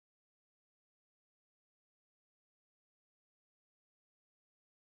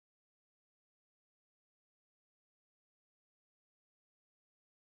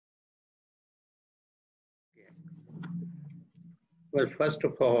Well, first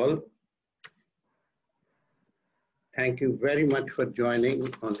of all, thank you very much for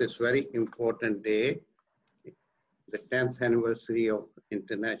joining on this very important day, the 10th anniversary of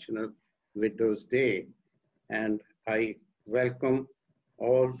International Widows' Day. And I welcome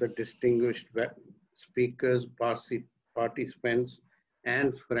all the distinguished speakers, participants,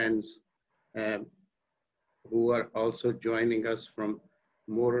 and friends who are also joining us from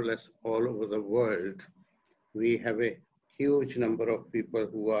more or less all over the world. We have a huge number of people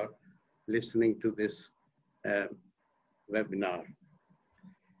who are listening to this webinar.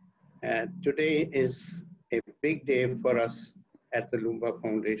 Today is a big day for us at the Loomba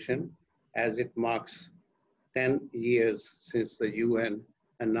Foundation, as it marks 10 years since the UN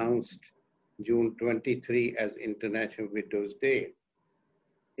announced June 23 as International Widows' Day.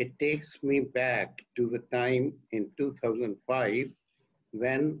 It takes me back to the time in 2005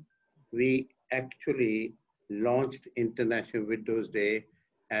 when we actually launched International Widows' Day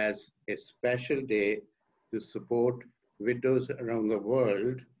as a special day to support widows around the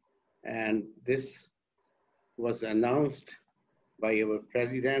world. And this was announced by our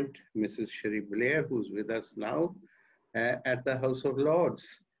president, Mrs. Cherie Blair, who's with us now, at the House of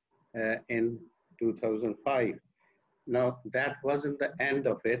Lords in 2005. Now, that wasn't the end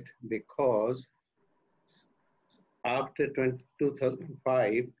of it, because after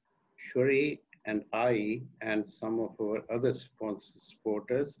 2005, Cherie and I and some of our other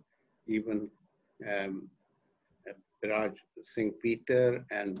supporters, even Rajsingh Peter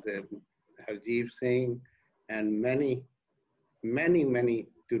and Harjiv Singh, and many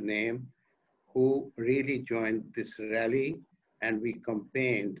to name, who really joined this rally, and we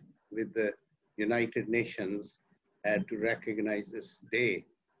campaigned with the United Nations to recognize this day.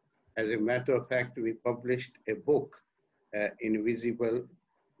 As a matter of fact, we published a book, Invisible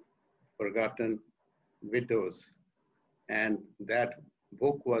Forgotten Widows, and that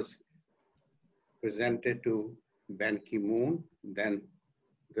book was presented to Ban Ki-moon, then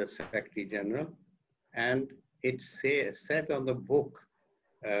the Secretary General, and it said on the book,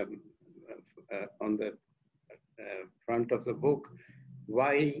 on the front of the book,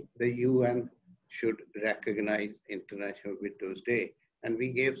 why the UN should recognize International Widows' Day. And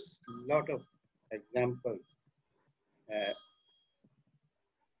we gave a lot of examples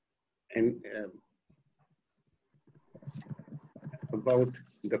about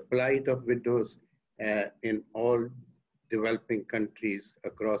the plight of widows in all developing countries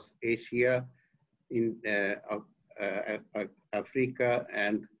across Asia, in Africa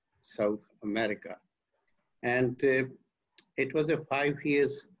and South America. And it was a 5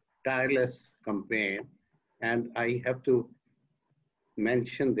 years tireless campaign. And I have to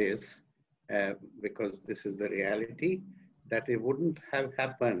mention this because this is the reality, that it wouldn't have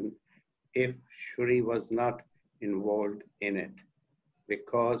happened if Cherie was not involved in it.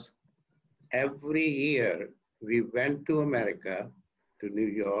 Because every year we went to America, to New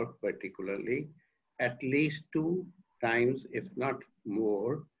York particularly, at least 2 times, if not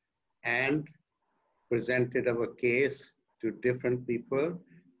more, and presented our case to different people.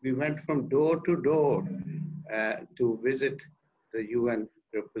 We went from door to door to visit the UN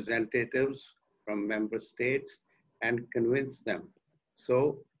representatives from member states and convince them.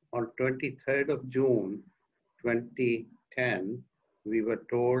 So on 23rd of June, 2010, we were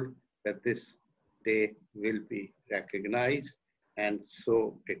told that this day will be recognized. And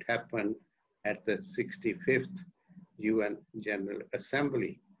so it happened at the 65th UN General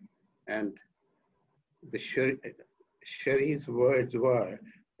Assembly. And the Cherie's words were,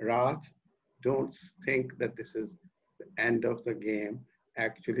 Raj, don't think that this is the end of the game.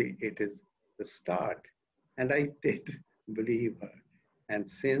 Actually, it is the start. And I did believe her. And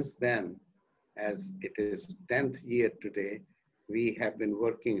since then, as it is 10th year today, we have been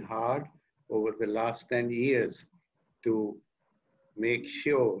working hard over the last 10 years to make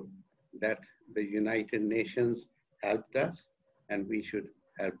sure that the United Nations helped us, and we should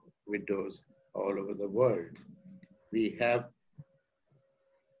help widows all over the world. We have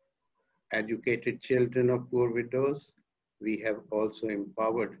educated children of poor widows. We have also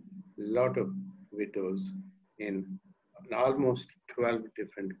empowered a lot of widows in almost 12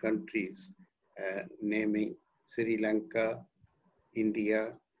 different countries, naming Sri Lanka,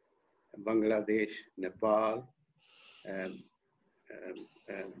 India, Bangladesh, Nepal,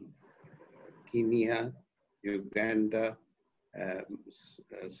 Kenya, Uganda,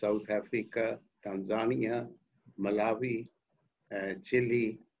 South Africa, Tanzania, Malawi,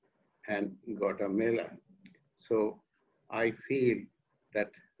 Chile, and Guatemala. So I feel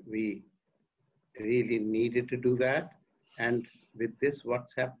that we really needed to do that. And with this,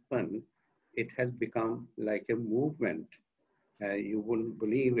 what's happened, it has become like a movement. You wouldn't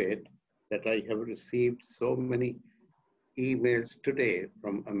believe it that I have received so many emails today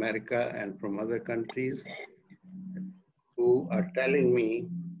from America and from other countries who are telling me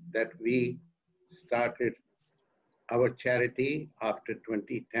that we started our charity after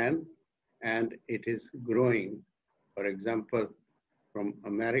 2010 and it is growing. For example, from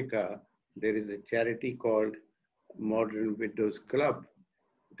America, there is a charity called Modern Widows Club.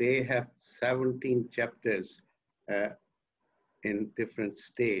 They have 17 chapters uh, in different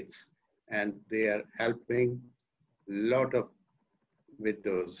states, and they are helping a lot of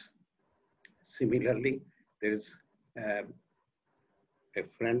widows. Similarly, there is uh, a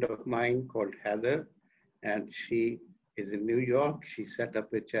friend of mine called Heather, and she is in New York. She set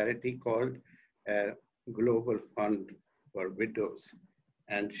up a charity called Global Fund for Widows,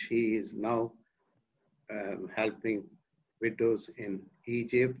 and she is now helping widows in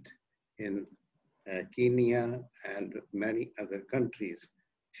Egypt, in Kenya, and many other countries.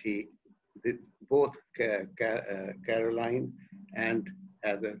 She did, both Caroline and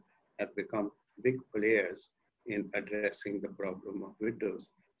Heather have become big players in addressing the problem of widows.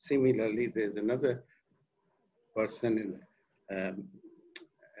 Similarly, there's another person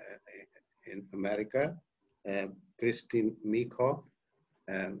in America, Christine Meekhoff.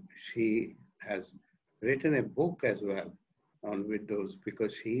 She has written a book as well on widows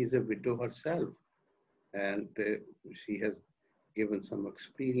because she is a widow herself, and she has given some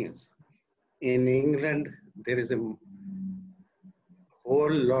experience. In England, there is a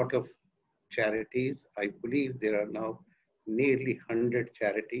whole lot of charities. I believe there are now nearly 100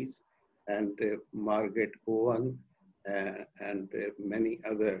 charities, and Margaret Owen and many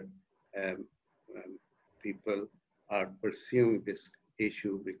other um, um, people are pursuing this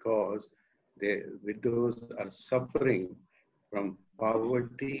issue because the widows are suffering from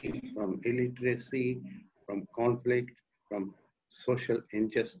poverty, from illiteracy, from conflict, from social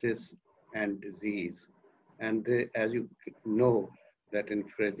injustice and disease. And as you know, that in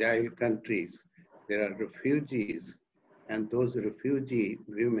fragile countries, there are refugees, and those refugee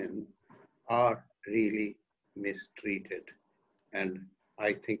women are really mistreated. And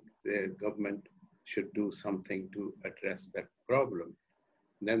I think the government should do something to address that problem.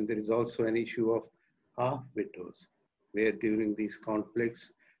 Then there is also an issue of half widows, where during these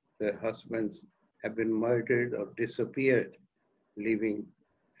conflicts, the husbands have been murdered or disappeared, leaving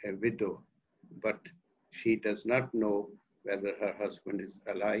a widow, but she does not know whether her husband is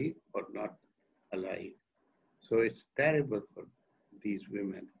alive or not alive. So it's terrible for these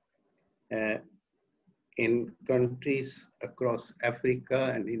women. Uh, in countries across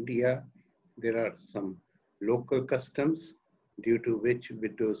Africa and India, there are some local customs due to which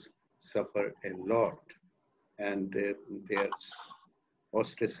widows suffer a lot, and they're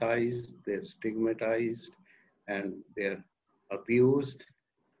ostracized, they're stigmatized, and they're abused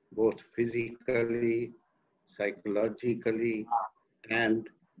both physically, psychologically, and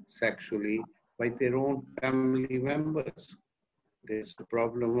sexually by their own family members. There's a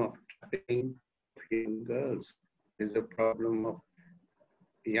problem of trafficking of young girls. There's a problem of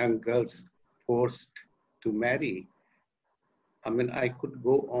young girls forced to marry. I mean, I could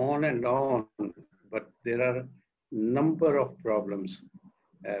go on and on, but there are a number of problems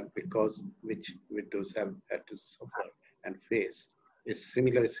because which widows have had to suffer and face. A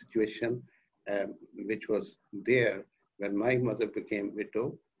similar situation which was there when my mother became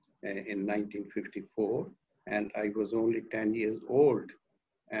widow in 1954, and I was only 10 years old.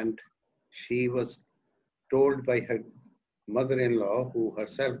 And she was told by her mother-in-law, who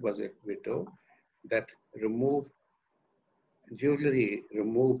herself was a widow, that remove jewelry,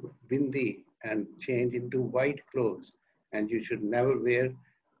 remove bindi, and change into white clothes, and you should never wear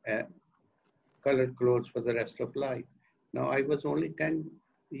uh, colored clothes for the rest of life. Now, I was only 10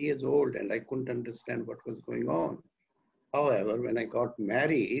 years old and I couldn't understand what was going on. However, when I got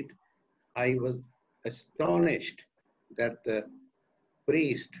married, I was astonished that the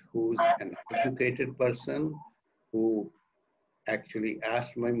priest, who's an educated person, who actually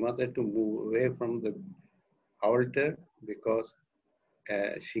asked my mother to move away from the altar because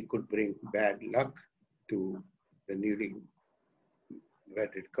she could bring bad luck to the newly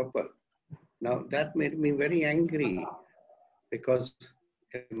wedded couple. Now, that made me very angry because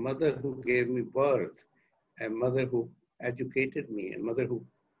a mother who gave me birth, a mother who educated me, a mother who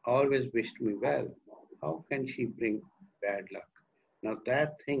always wished me well, how can she bring bad luck? Now,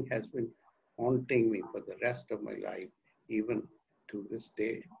 that thing has been haunting me for the rest of my life, even to this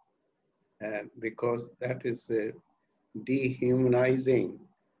day, because that is dehumanizing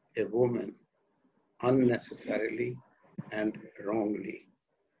a woman unnecessarily and wrongly.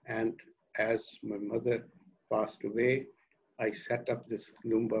 And as my mother passed away, I set up this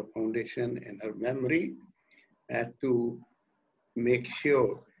Loomba Foundation in her memory to make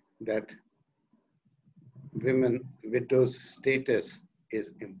sure that widows' status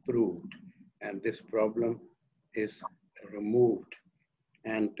is improved and this problem is removed.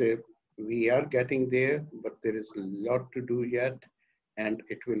 And we are getting there, but there is a lot to do yet, and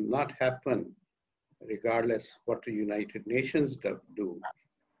it will not happen regardless what the United Nations do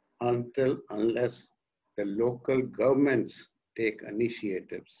unless the local governments take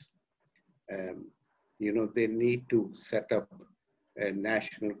initiatives. They need to set up a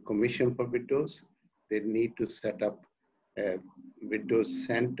national commission for widows. They need to set up widows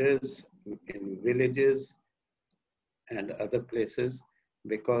centers in villages and other places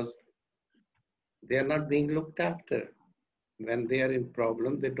because they are not being looked after. When they are in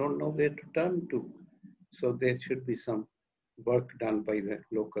problem, they don't know where to turn to. So there should be some work done by the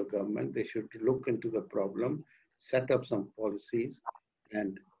local government. They should look into the problem, set up some policies,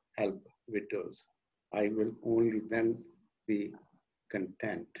 and help widows. I will only then be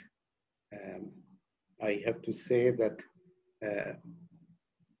content. I have to say that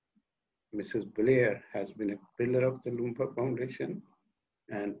Mrs. Blair has been a pillar of the Loomba Foundation,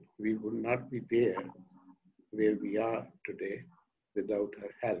 and we would not be there where we are today without her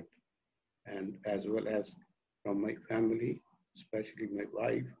help, and as well as from my family, especially my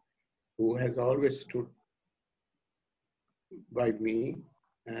wife, who has always stood by me,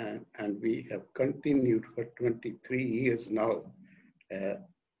 and we have continued for 23 years now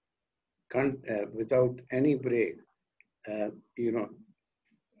without any break,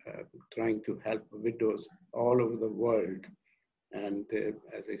 trying to help widows all over the world. And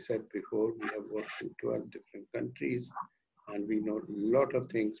as I said before, we have worked in 12 different countries, and we know a lot of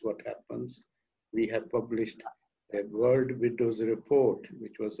things what happens. We have published a World Widows Report,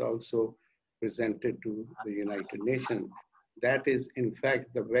 which was also presented to the United Nations. That is, in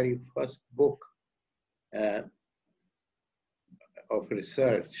fact, the very first book of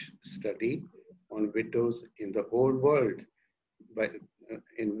research study on widows in the whole world,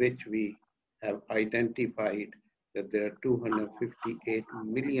 in which we have identified that there are 258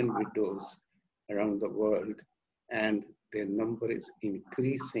 million widows around the world, and their number is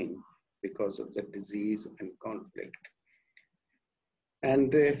increasing because of the disease and conflict.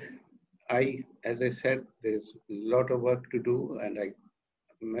 And as I said, there is a lot of work to do, and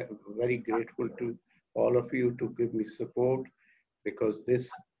I'm very grateful to all of you to give me support, because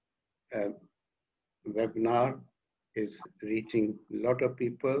this webinar is reaching a lot of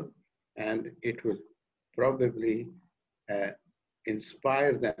people, and it will probably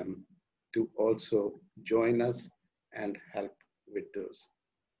inspire them to also join us and help widows.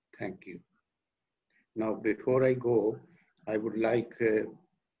 Thank you. Now, before I go, I would like a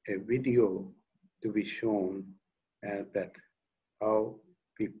video to be shown that how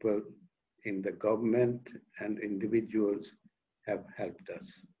people in the government and individuals have helped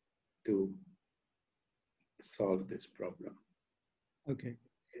us to solve this problem. Okay,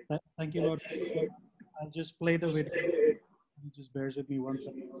 thank you, Lord. I'll just play the video. Just bears with me 1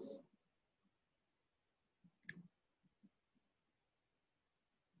 second.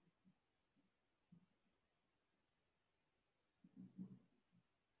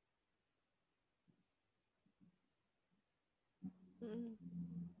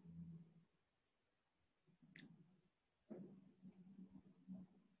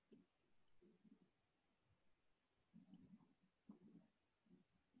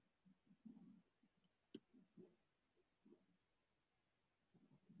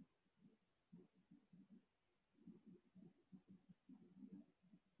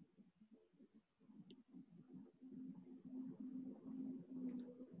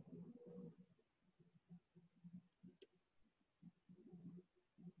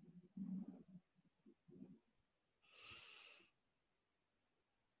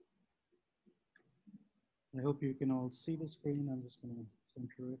 I hope you can all see the screen. I'm just going to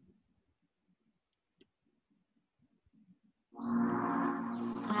center it.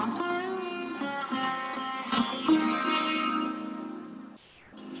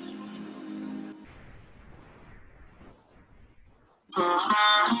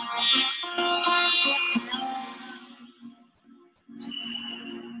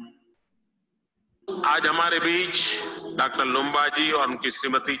 आज हमारे बीच doctor Loomba जी और उनकी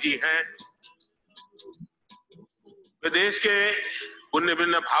श्रीमती जी हैं। वे देश के भिन्न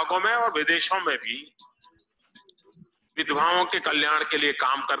भिन्न भागों में और विदेशों में भी विधवाओं के कल्याण के लिए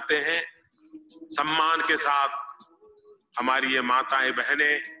काम करते हैं। सम्मान के साथ हमारी ये माताएं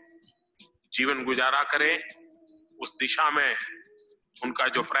बहनें जीवन गुजारा करें, उस दिशा में उनका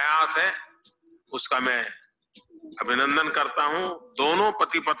जो प्रयास है उसका मैं अभिनंदन करता हूं। दोनों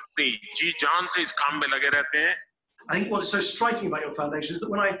पति पत्नी जी जान से इस काम में लगे रहते हैं। I think what's so striking about your foundation is that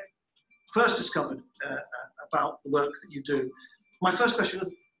when I first discovered about the work that you do, my first question was,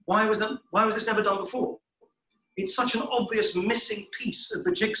 why was this never done before? It's such an obvious missing piece of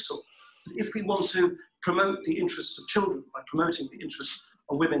the jigsaw. If we want to promote the interests of children by promoting the interests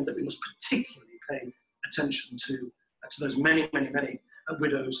of women, that we must particularly pay attention to those many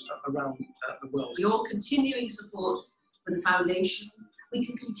widows around the world. Your continuing support for the foundation, we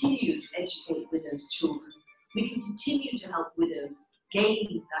can continue to educate widows' children. We can continue to help widows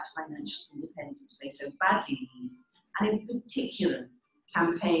gain that financial independence they so badly need, and in particular,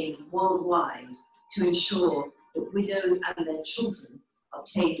 campaign worldwide to ensure that widows and their children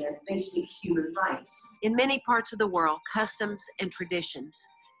obtain their basic human rights. In many parts of the world, customs and traditions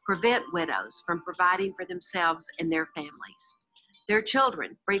prevent widows from providing for themselves and their families. Their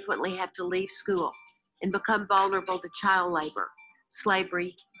children frequently have to leave school and become vulnerable to child labor,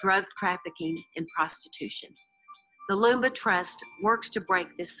 slavery, drug trafficking, and prostitution. The Loomba Trust works to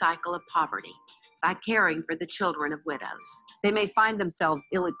break this cycle of poverty by caring for the children of widows. They may find themselves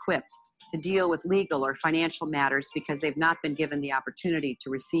ill-equipped to deal with legal or financial matters because they've not been given the opportunity to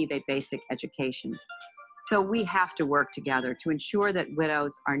receive a basic education. So we have to work together to ensure that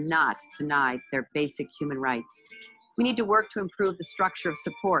widows are not denied their basic human rights. We need to work to improve the structure of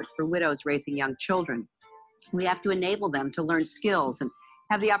support for widows raising young children. We have to enable them to learn skills and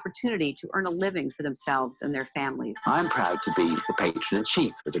have the opportunity to earn a living for themselves and their families. I'm proud to be the patron and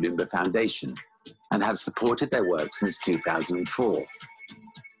chief of the Loomba Foundation and have supported their work since 2004.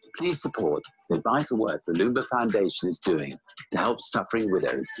 Please support the vital work the Loomba Foundation is doing to help suffering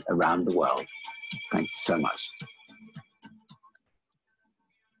widows around the world. Thank you so much.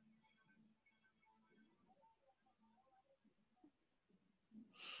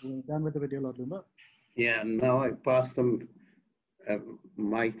 We're done with the video, Lord Loomba. Yeah, now I pass the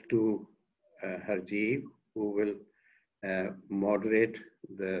mic to Harjiv, who will moderate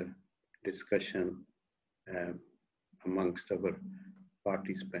the discussion amongst our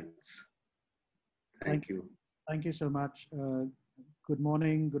participants. Thank you. Thank you so much. Good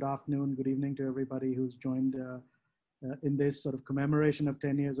morning, good afternoon, good evening to everybody who's joined in this sort of commemoration of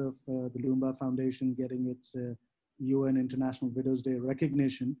 10 years of the Loomba Foundation getting its UN International Widows Day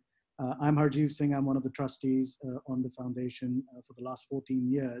recognition. I'm Harjiv Singh. I'm one of the trustees on the foundation for the last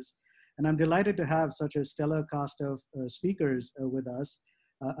 14 years. And I'm delighted to have such a stellar cast of speakers with us.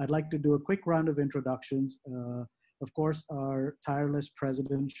 I'd like to do a quick round of introductions. Of course, our tireless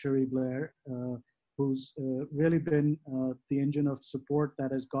president, Cherie Blair, who's really been the engine of support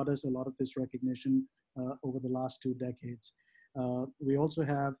that has got us a lot of this recognition over the last 2 decades. We also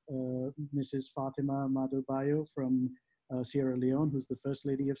have Mrs. Fatima Maada from Sierra Leone, who's the First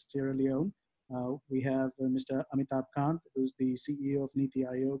Lady of Sierra Leone. We have Mr. Amitabh Kant, who's the CEO of NITI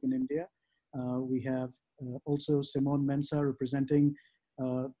in India. We have also Simone Mensah representing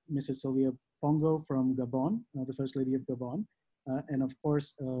Mrs. Sylvia Pongo from Gabon, the First Lady of Gabon. And of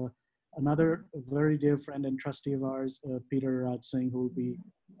course, another very dear friend and trustee of ours, Peter Rajsingh, who will be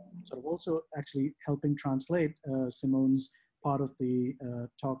sort of also actually helping translate Simone's part of the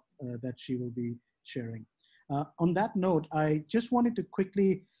talk that she will be sharing. On that note, I just wanted to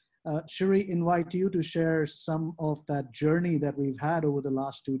quickly, Cherie, invite you to share some of that journey that we've had over the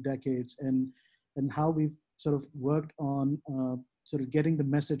last 2 decades and how we've sort of worked on sort of getting the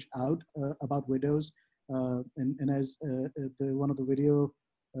message out about widows. And as one of the video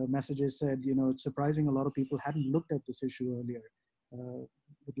messages said, you know, it's surprising a lot of people hadn't looked at this issue earlier.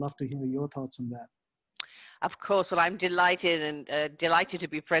 Would love to hear your thoughts on that. Of course. Well, I'm delighted and delighted to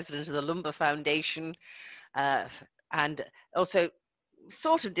be president of the Loomba Foundation, and also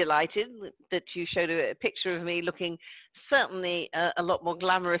sort of delighted that you showed a picture of me looking certainly a lot more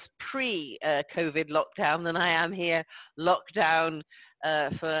glamorous pre-COVID lockdown than I am here locked down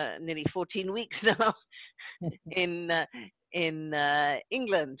for nearly 14 weeks now in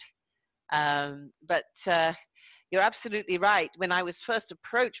England. But you're absolutely right. When I was first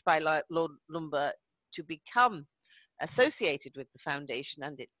approached by Lord Loomba to become associated with the foundation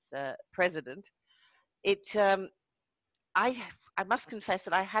and its president, I must confess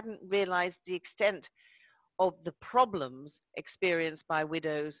that I hadn't realized the extent of the problems experienced by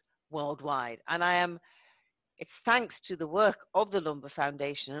widows worldwide. And it's thanks to the work of the Loomba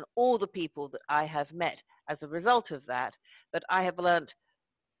Foundation and all the people that I have met as a result of that, that I have learned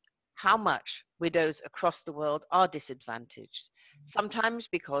how much widows across the world are disadvantaged. Sometimes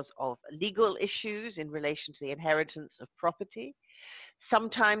because of legal issues in relation to the inheritance of property.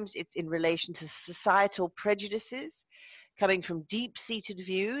 Sometimes it's in relation to societal prejudices coming from deep-seated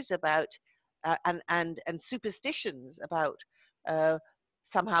views about and superstitions about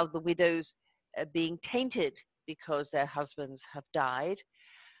somehow the widows being tainted because their husbands have died,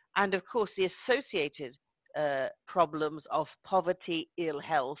 and of course the associated problems of poverty, ill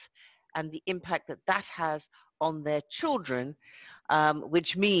health, and the impact that that has on their children, which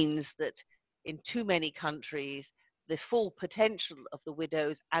means that in too many countries the full potential of the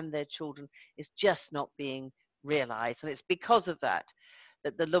widows and their children is just not being realized. And it's because of that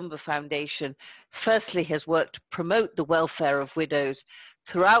that the Loomba Foundation firstly has worked to promote the welfare of widows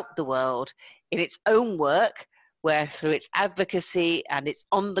throughout the world in its own work, where through its advocacy and its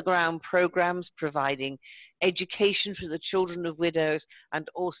on-the-ground programs providing education for the children of widows, and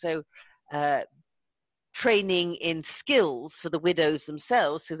also training in skills for the widows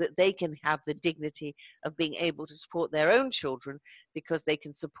themselves so that they can have the dignity of being able to support their own children because they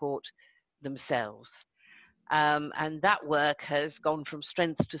can support themselves. And that work has gone from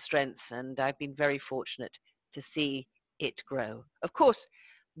strength to strength, and I've been very fortunate to see it grow. Of course,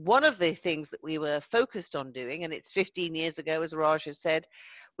 one of the things that we were focused on doing, and it's 15 years ago, as Raj has said,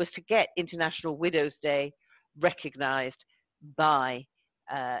 was to get International Widows' Day recognized by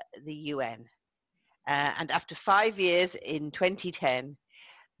the UN. And after 5 years in 2010,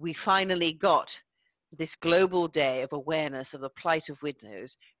 we finally got this global day of awareness of the plight of widows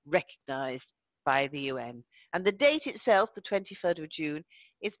recognized by the UN. And the date itself, the 23rd of June,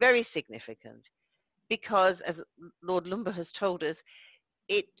 is very significant because, as Lord Loomba has told us,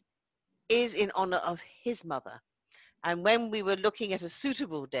 it is in honor of his mother. And when we were looking at a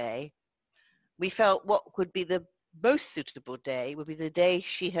suitable day, we felt what would be the most suitable day would be the day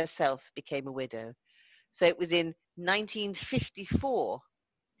she herself became a widow. So it was in 1954,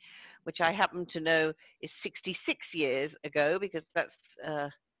 which I happen to know is 66 years ago, because that's,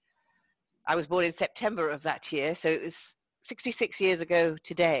 I was born in September of that year, so it was 66 years ago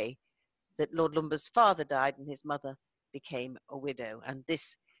today that Lord Loomba's father died and his mother became a widow. And this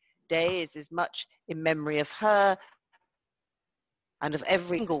day is as much in memory of her and of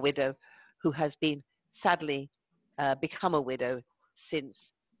every single widow who has been sadly become a widow since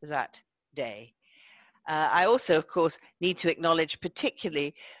that day. I also, of course, need to acknowledge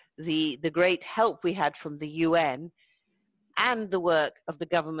particularly the great help we had from the UN and the work of the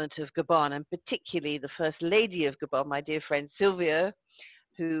government of Gabon, and particularly the First Lady of Gabon, my dear friend Sylvia,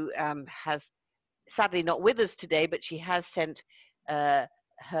 who has sadly not with us today, but she has sent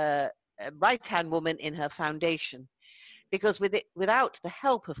her right-hand woman in her foundation. Because without the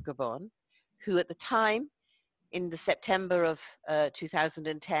help of Gabon, who at the time, in the September of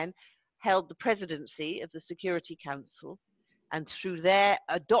 2010, held the presidency of the Security Council, and through their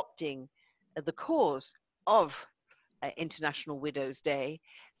adopting the cause of International Widows' Day,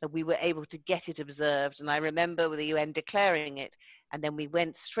 that we were able to get it observed. And I remember the UN declaring it, and then we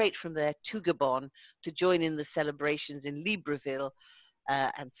went straight from there to Gabon to join in the celebrations in Libreville,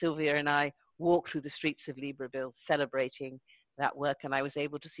 and Sylvia and I walked through the streets of Libreville celebrating that work, and I was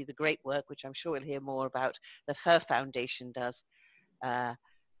able to see the great work, which I'm sure we'll hear more about, that her foundation does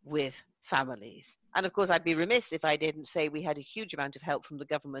with families. And of course, I'd be remiss if I didn't say we had a huge amount of help from the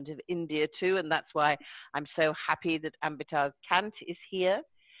government of India too, and that's why I'm so happy that Amitabh Kant is here.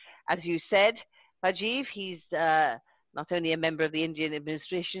 As you said, Harjiv, he's not only a member of the Indian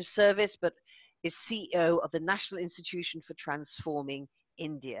Administration Service, but is CEO of the National Institution for Transforming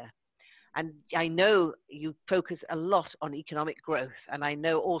India. And I know you focus a lot on economic growth, and I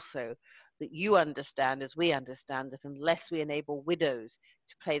know also that you understand, as we understand, that unless we enable widows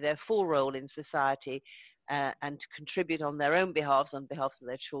to play their full role in society and to contribute on their own behalf, on behalf of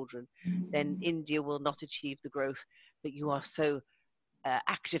their children, then India will not achieve the growth that you are so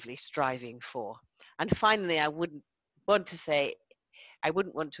actively striving for. And finally, I wouldn't want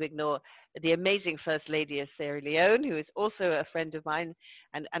to ignore the amazing First Lady of Sierra Leone, who is also a friend of mine,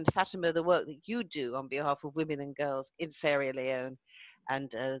 and Fatima, the work that you do on behalf of women and girls in Sierra Leone, and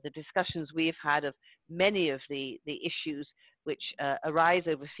the discussions we've had of many of the issues which arise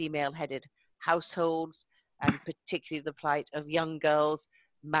over female-headed households, and particularly the plight of young girls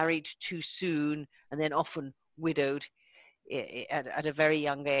married too soon and then often widowed at a very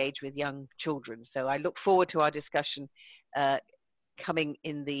young age with young children. So I look forward to our discussion coming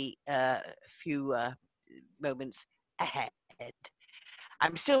in the few moments ahead.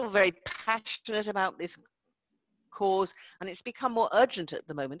 I'm still very passionate about this cause, and it's become more urgent at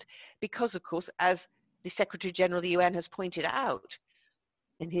the moment because, of course, as the Secretary General of the UN has pointed out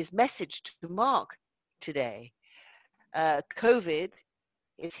in his message to Mark today, COVID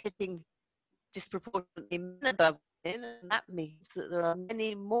is hitting disproportionately men above women, and that means that there are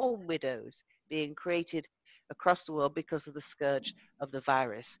many more widows being created across the world because of the scourge of the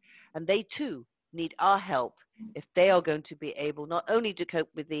virus. And they too need our help if they are going to be able not only to cope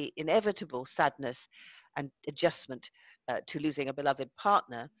with the inevitable sadness and adjustment to losing a beloved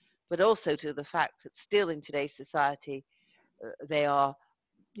partner, but also to the fact that still in today's society, they are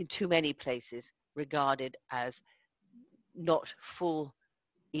in too many places regarded as not full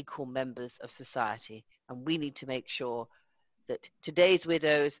equal members of society. And we need to make sure that today's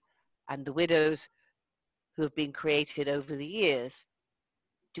widows and the widows who have been created over the years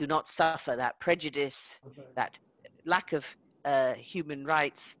do not suffer that prejudice, that lack of human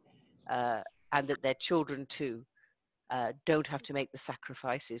rights, and that their children too don't have to make the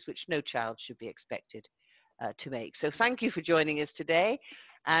sacrifices which no child should be expected to make. So thank you for joining us today.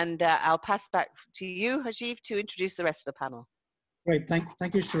 And I'll pass back to you, Harjiv, to introduce the rest of the panel. Great,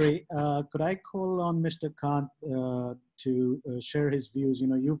 thank you, Cherie. Could I call on Mr. Kant to share his views? You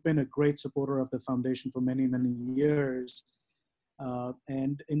know, you've been a great supporter of the foundation for many, many years.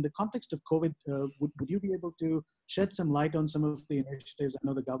 And in the context of COVID, would you be able to shed some light on some of the initiatives? I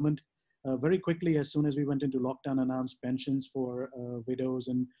know the government very quickly, as soon as we went into lockdown, announced pensions for widows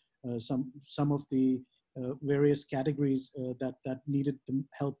and some of the various categories that needed the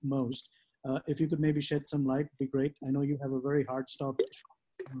help most. If you could maybe shed some light, it'd be great. I know you have a very hard stop,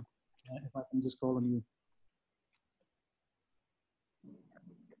 so if I can just call on you.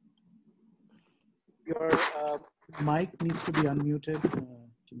 Your mic needs to be unmuted.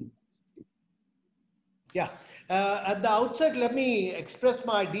 Yeah. At the outset, let me express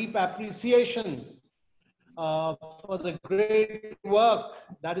my deep appreciation for the great work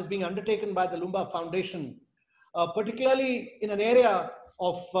that is being undertaken by the Loomba Foundation, particularly in an area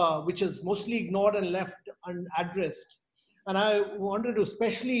of which is mostly ignored and left unaddressed. And I wanted to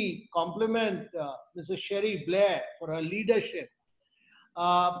especially compliment Mrs. Cherie Blair for her leadership.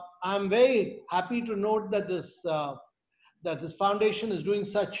 I'm very happy to note that this foundation is doing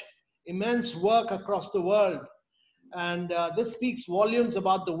such immense work across the world. And this speaks volumes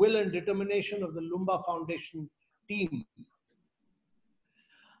about the will and determination of the Loomba Foundation team.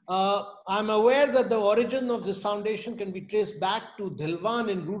 I'm aware that the origin of this foundation can be traced back to Dhilwan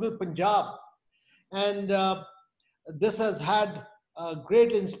in rural Punjab. And this has had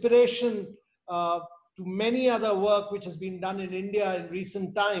great inspiration to many other work which has been done in India in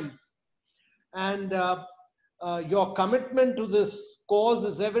recent times. And your commitment to this cause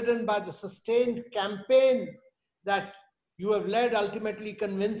is evident by the sustained campaign that you have led, ultimately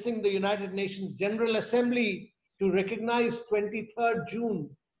convincing the United Nations General Assembly to recognize 23rd June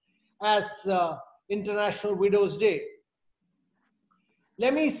as International Widows' Day.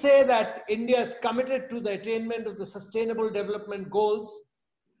 Let me say that India is committed to the attainment of the Sustainable Development Goals,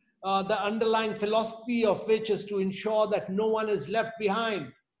 the underlying philosophy of which is to ensure that no one is left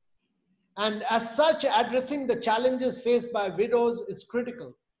behind. And as such, addressing the challenges faced by widows is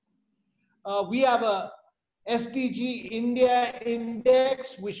critical. We have a SDG India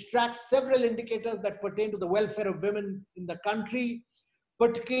Index, which tracks several indicators that pertain to the welfare of women in the country,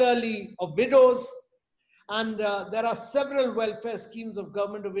 particularly of widows. And there are several welfare schemes of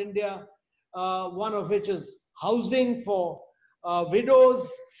Government of India, one of which is housing for widows.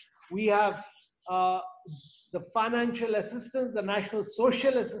 We have the financial assistance, the National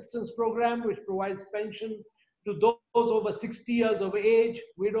Social Assistance Program, which provides pension to those over 60 years of age,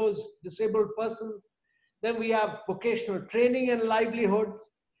 widows, disabled persons. Then we have vocational training and livelihoods.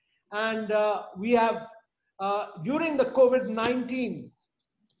 And we have, during the COVID-19,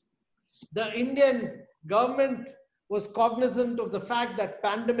 the Indian government was cognizant of the fact that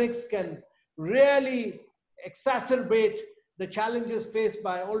pandemics can really exacerbate the challenges faced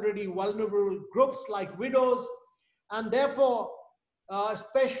by already vulnerable groups like widows. And therefore,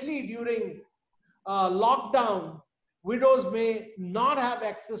 especially during lockdown, widows may not have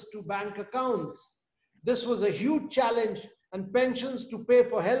access to bank accounts. This was a huge challenge, and pensions to pay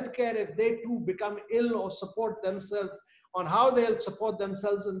for healthcare if they too become ill or support themselves on how they'll support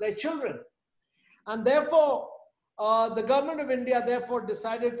themselves and their children. And therefore, the Government of India therefore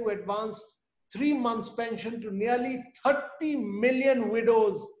decided to advance 3 months pension to nearly 30 million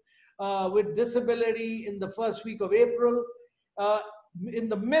widows with disability in the first week of April, in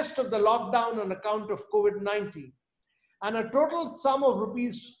the midst of the lockdown on account of COVID-19. And a total sum of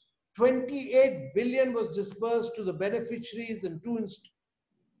rupees 28 billion was disbursed to the beneficiaries in 2 installments.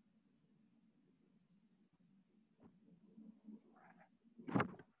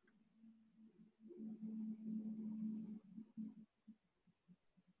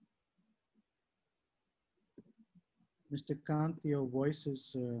 Mr. Kant, your voice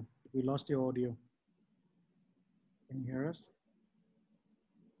is, we lost your audio. Can you hear us?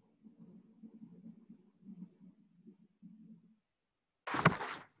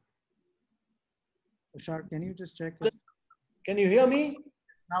 Ashar, can you just check? If... Can you hear me?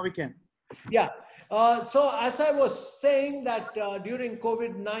 Now we can. Yeah. So as I was saying that during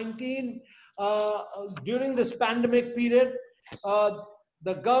COVID-19, during this pandemic period,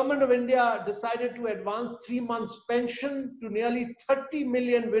 the government of India decided to advance 3 months pension to nearly 30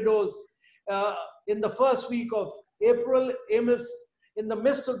 million widows in the first week of April, in the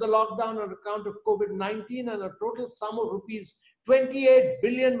midst of the lockdown on account of COVID-19, and a total sum of rupees 28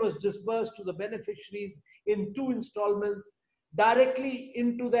 billion was disbursed to the beneficiaries in 2 installments directly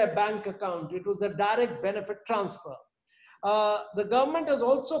into their bank account. It was a direct benefit transfer. The government has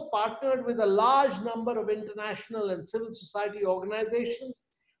also partnered with a large number of international and civil society organizations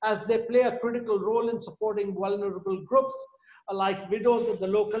as they play a critical role in supporting vulnerable groups like widows at the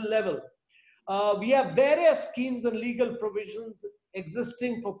local level. We have various schemes and legal provisions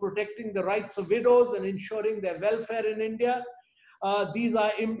existing for protecting the rights of widows and ensuring their welfare in India. These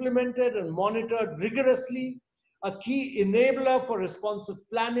are implemented and monitored rigorously. A key enabler for responsive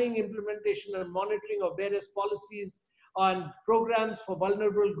planning, implementation, and monitoring of various policies and programs for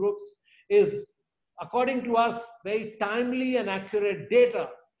vulnerable groups is, according to us, very timely and accurate data.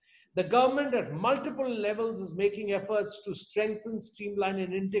 The government at multiple levels is making efforts to strengthen, streamline,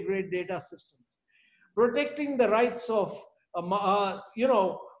 and integrate data systems. Protecting the rights of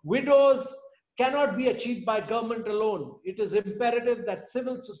widows cannot be achieved by government alone. It is imperative that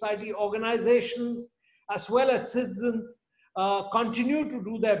civil society organizations as well as citizens continue to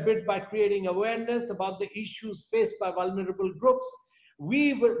do their bit by creating awareness about the issues faced by vulnerable groups.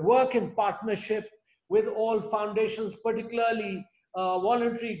 We will work in partnership with all foundations, particularly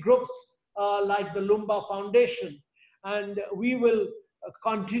voluntary groups like the Loomba Foundation, and we will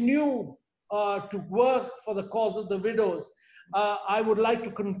continue to work for the cause of the widows. I would like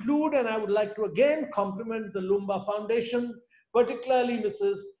to conclude, and I would like to again compliment the Loomba Foundation, particularly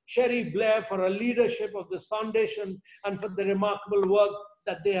Mrs. Cherie Blair, for her leadership of this foundation and for the remarkable work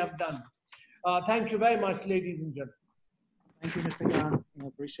that they have done. Thank you very much, ladies and gentlemen. Thank you, Mr. Kant. I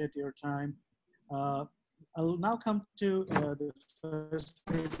appreciate your time. I'll now come to the first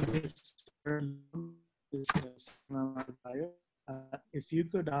if you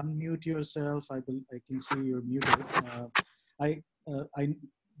could unmute yourself, I can see you're muted. I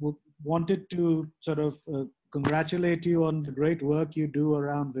wanted to sort of congratulate you on the great work you do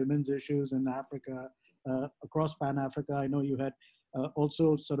around women's issues in Africa, across Pan-Africa. I know you had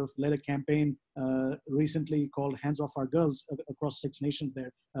also sort of led a campaign recently called Hands Off Our Girls across 6 nations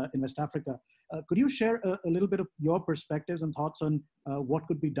there in West Africa. Could you share a little bit of your perspectives and thoughts on what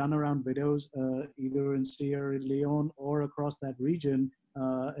could be done around widows, either in Sierra Leone or across that region,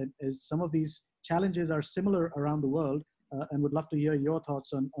 as some of these challenges are similar around the world, and would love to hear your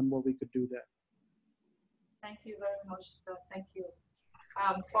thoughts on what we could do there. Thank you very much, sir. Thank you.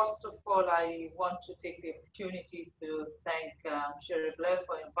 First of all, I want to take the opportunity to thank Cherie Blair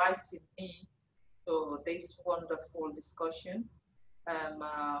for inviting me to this wonderful discussion.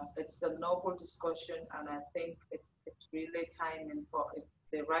 It's a noble discussion, and I think it's really timing for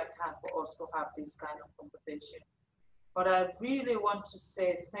the right time for us to have this kind of conversation. But I really want to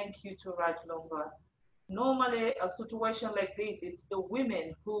say thank you to Raj Loomba. Normally, a situation like this, it's the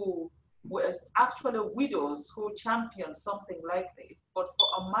women who were actually widows who champion something like this. But for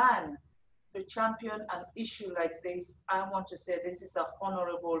a man to champion an issue like this, I want to say this is a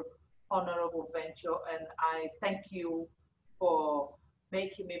honorable venture, and I thank you for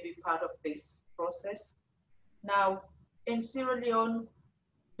making me be part of this process. Now, in Sierra Leone,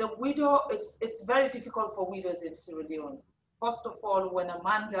 the widow, it's very difficult for widows in Sierra Leone. First of all, when a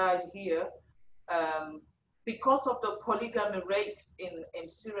man died here, because of the polygamy rate in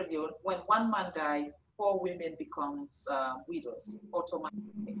Sierra Leone, when one man died, 4 women becomes widows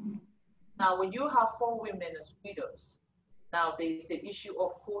automatically. Now, when you have 4 women as widows, now there's the issue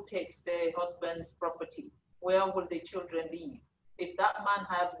of who takes the husband's property. Where will the children live? If that man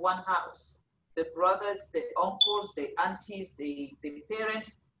have one house, the brothers, the uncles, the aunties, the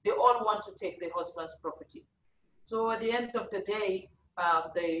parents, they all want to take the husband's property. So at the end of the day,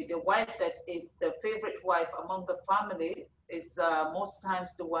 the wife that is the favorite wife among the family is most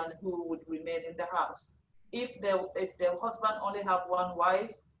times the one who would remain in the house. If the husband only have one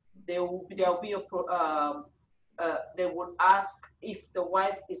wife, they would ask if the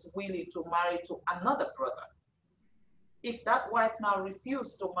wife is willing to marry to another brother. If that wife now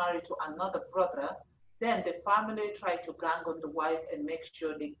refuses to marry to another brother, then the family try to gang on the wife and make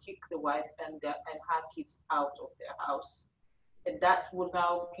sure they kick the wife and her kids out of their house. And that will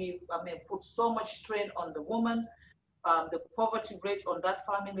now put so much strain on the woman. The poverty rate on that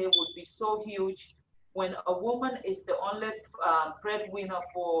family would be so huge. When a woman is the only breadwinner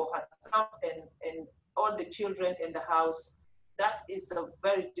for herself and all the children in the house, that is a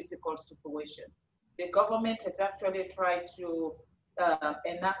very difficult situation. The government has actually tried to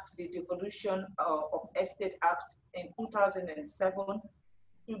enact the devolution of Estate Act in 2007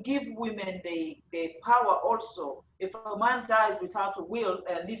 to give women the power also, if a man dies without a will,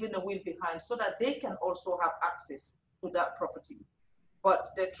 leaving a will behind, so that they can also have access to that property. But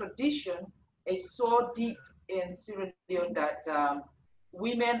the tradition is so deep in Sierra Leone that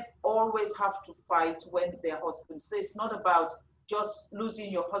women always have to fight when their husbands. So it's not about just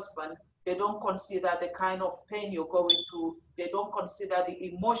losing your husband. They don't consider the kind of pain you're going through. They don't consider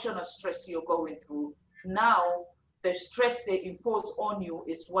the emotional stress you're going through. Now, the stress they impose on you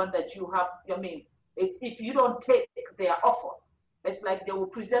is one that you have, I mean, if you don't take their offer, it's like they will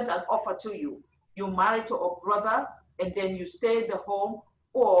present an offer to you. You marry to a brother and then you stay in the home,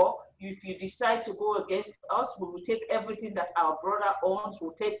 or if you decide to go against us, we will take everything that our brother owns,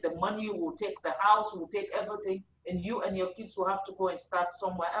 we'll take the money, we'll take the house, we'll take everything, and you and your kids will have to go and start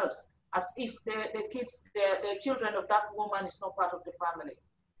somewhere else, as if the kids, the children of that woman is not part of the family.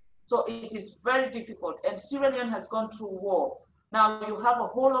 So it is very difficult, and Sierra Leone has gone through war. Now you have a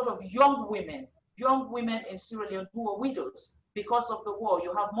whole lot of young women in Sierra Leone who are widows because of the war.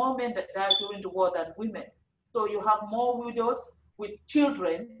 You have more men that died during the war than women. So you have more widows with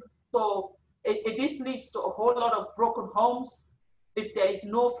children. So this leads to a whole lot of broken homes. If there is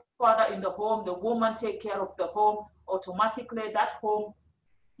no father in the home, the woman take care of the home. Automatically, that home,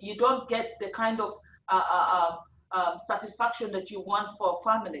 you don't get the kind of satisfaction that you want for a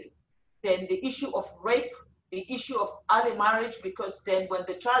family. Then the issue of rape, the issue of early marriage, because then when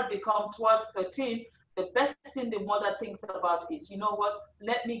the child becomes 12, 13, the best thing the mother thinks about is, you know what,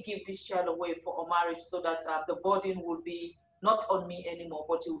 let me give this child away for a marriage so that the burden will be not on me anymore,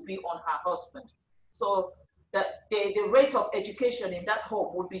 but it will be on her husband. So the rate of education in that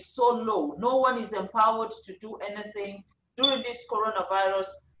home will be so low. No one is empowered to do anything. During this coronavirus,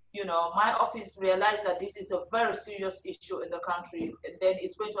 you know, my office realized that this is a very serious issue in the country, and then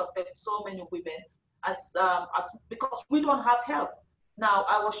it's going to affect so many women because we don't have help. Now,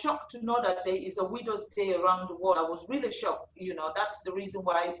 I was shocked to know that there is a Widow's Day around the world. I was really shocked. You know, that's the reason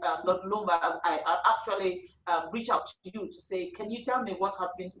why, Lord Loomba, I actually reached out to you to say, can you tell me what has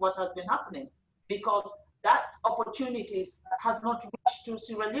been happening? Because that opportunities has not reached to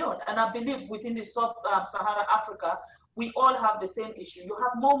Sierra Leone. And I believe within the sub-Saharan Africa, we all have the same issue. You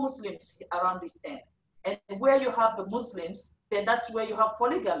have more Muslims around this end. And where you have the Muslims, then that's where you have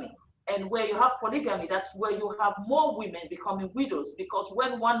polygamy. And where you have polygamy, that's where you have more women becoming widows. Because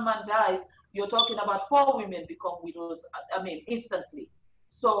when one man dies, you're talking about 4 women become widows, I mean, instantly.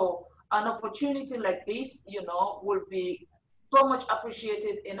 So an opportunity like this, you know, will be so much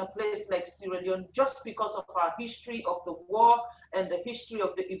appreciated in a place like Sierra Leone, just because of our history of the war and the history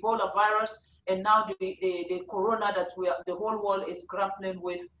of the Ebola virus, and now the corona that the whole world is grappling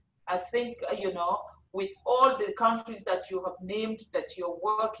with. I think, you know, with all the countries that you have named that you're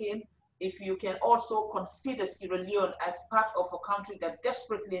working, if you can also consider Sierra Leone as part of a country that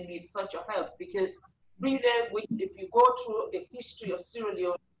desperately needs such a help, because really, if you go through the history of Sierra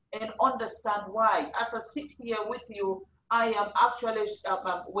Leone and understand why, as I sit here with you, I am actually,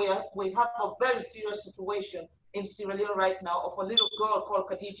 we have a very serious situation in Sierra Leone right now of a little girl called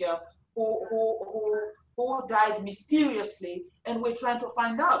Khadija who died mysteriously, and we're trying to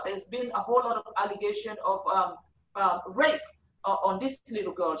find out. There's been a whole lot of allegation of rape on this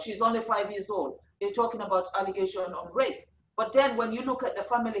little girl. She's only 5 years old. They're talking about allegation on rape. But then when you look at the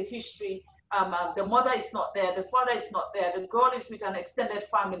family history, the mother is not there, the father is not there, the girl is with an extended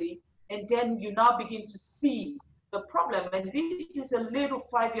family, and then you now begin to see the problem. And this is a little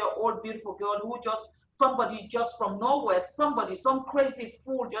 5-year-old beautiful girl who somebody just from nowhere, some crazy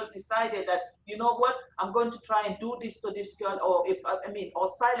fool just decided that, you know what, I'm going to try and do this to this girl, or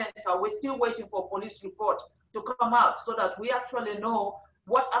silence her. We're still waiting for police report to come out so that we actually know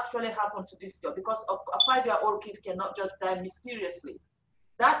what actually happened to this girl, because a 5-year-old kid cannot just die mysteriously.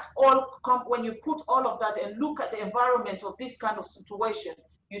 That all when you put all of that and look at the environment of this kind of situation,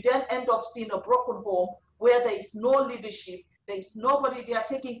 you then end up seeing a broken home where there is no leadership, there is nobody there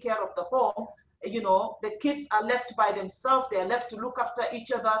taking care of the home. You know, the kids are left by themselves, they are left to look after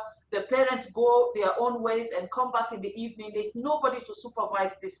each other. The parents go their own ways and come back in the evening. There's nobody to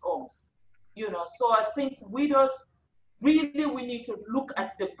supervise these homes. You know, so I think widows, really we need to look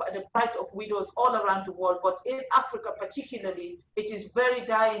at the plight of widows all around the world, but in Africa particularly, it is very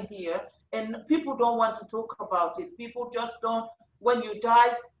dying here, and people don't want to talk about it. People just don't. When you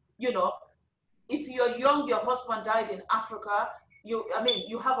die, you know, if you're young, your husband died in Africa,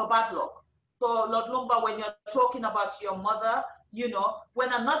 you have a bad luck. So Lord Loomba, when you're talking about your mother, You know,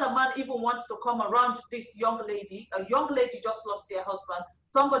 when another man even wants to come around this young lady, a young lady just lost their husband,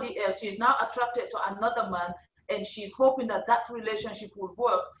 somebody else, she's now attracted to another man, and she's hoping that that relationship will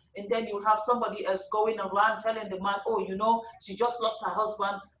work. And then you have somebody else going around telling the man, oh, you know, she just lost her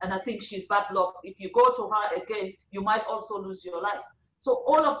husband, and I think she's bad luck. If you go to her again, you might also lose your life. So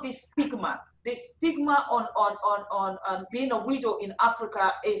all of this stigma on being a widow in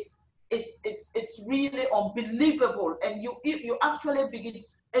Africa is it's really unbelievable. And you actually begin,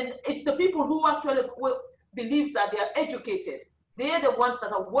 and it's the people who actually believes that they are educated. They're the ones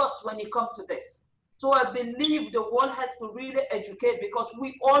that are worse when it comes to this. So I believe the world has to really educate, because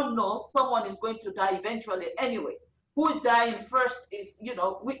we all know someone is going to die eventually anyway. Who is dying first is, you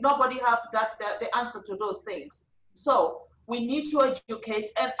know, nobody have the answer to those things. So we need to educate.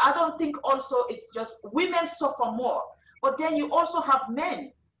 And I don't think also it's just women suffer more, but then you also have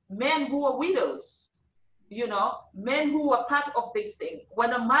men who are widows, you know, men who are part of this thing.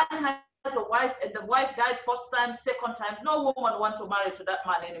 When a man has a wife and the wife died first time, second time, no woman wants to marry to that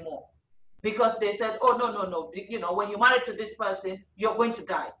man anymore, because they said, oh, no, you know, when you marry to this person, you're going to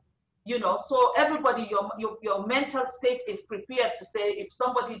die. You know, so everybody, your mental state is prepared to say, if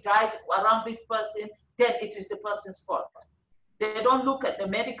somebody died around this person, then it is the person's fault. They don't look at the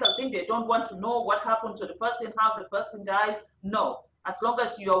medical thing. They don't want to know what happened to the person, how the person dies. No, as long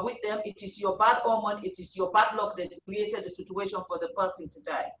as you are with them, it is your bad omen, it is your bad luck that created the situation for the person to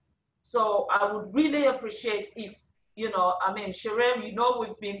die. So I would really appreciate if, you know, I mean, Cherie, you know,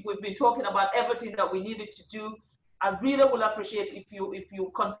 we've been talking about everything that we needed to do. I really will appreciate if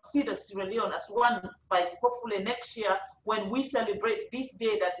you consider Sierra Leone as one, by hopefully next year, when we celebrate this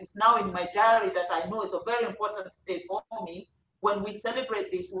day that is now in my diary, that I know is a very important day for me. When we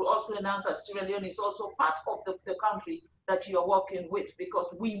celebrate this, we'll also announce that Sierra Leone is also part of the country that you are working with,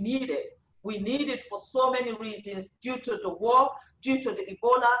 because we need it. We need it for so many reasons, due to the war, due to the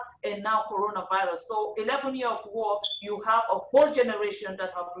Ebola, and now coronavirus. So 11 years of war, you have a whole generation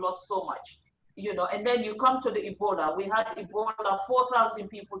that have lost so much. You know, and then you come to the Ebola. We had Ebola, 4,000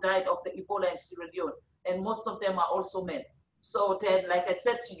 people died of the Ebola in Sierra Leone, and most of them are also men. So then, like I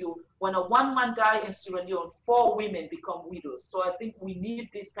said to you, when a one man dies in Sierra Leone, 4 women become widows. So I think we need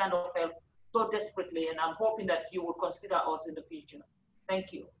this kind of help so desperately, and I'm hoping that you will consider us in the future.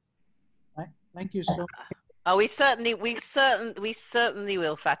 Thank you. Thank you so much. Oh, we certainly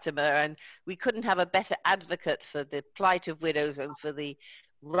will, Fatima, and we couldn't have a better advocate for the plight of widows and for the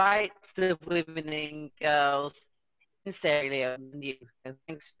rights of women and girls in Sierra Leone than you. And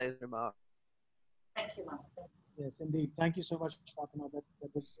thanks for those remarks. Thank you, ma'am. Yes, indeed. Thank you so much, Fatima.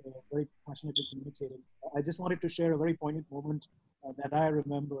 That was very passionately communicated. I just wanted to share a very poignant moment that I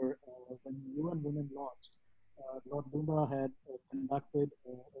remember when UN Women launched. Lord Loomba had conducted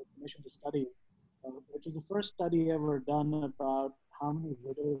a commission to study, which was the first study ever done about how many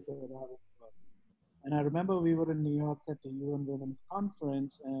widows there are. And I remember we were in New York at the UN Women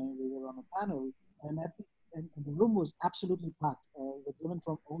Conference, and we were on a panel, and the room was absolutely packed with women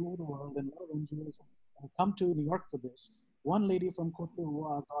from all over the world, and a lot of NGOs come to New York for this. One lady from Cote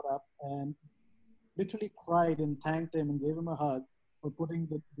d'Ivoire got up and literally cried and thanked him and gave him a hug for putting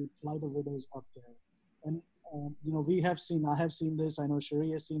the plight of widows up there. And you know, I have seen this, I know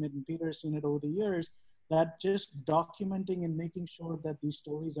Cherie has seen it, and Peter has seen it over the years, that just documenting and making sure that these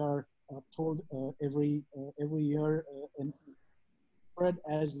stories are told every year and spread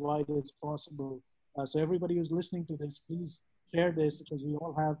as wide as possible. So everybody who's listening to this, please share this, because we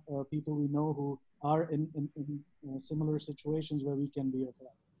all have people we know who are in similar situations where we can be of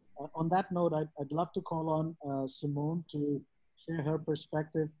help. On that note, I'd love to call on Simone to share her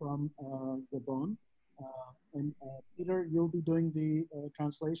perspective from Gabon. And Peter, you'll be doing the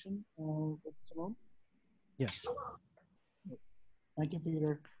translation with Simone? Yes. Thank you,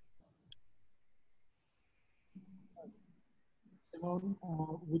 Peter. Simone,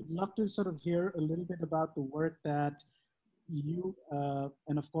 we'd love to sort of hear a little bit about the work that you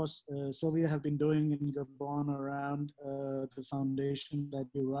and of course Sylvia have been doing in Gabon around the foundation that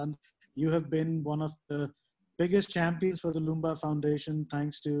you run. You have been one of the biggest champions for the Loomba Foundation.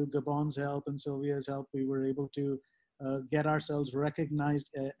 Thanks to Gabon's help and Sylvia's help, we were able to get ourselves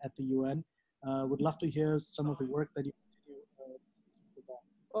recognized at the UN. Would love to hear some of the work that you continue with that.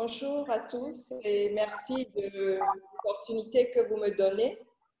 Bonjour à tous et merci de l'opportunité que vous me donnez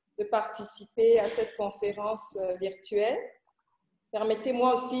de participer à cette conférence virtuelle.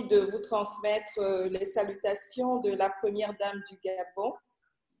 Permettez-moi aussi de vous transmettre les salutations de la première dame du Gabon,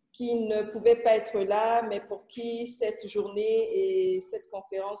 qui ne pouvait pas être là, mais pour qui cette journée et cette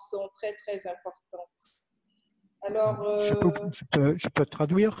conférence sont très, très importantes. Alors, je peux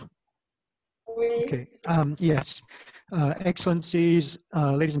traduire? Oui. Okay. Yes. Excellencies,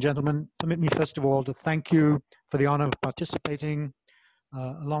 ladies and gentlemen, permit me first of all to thank you for the honor of participating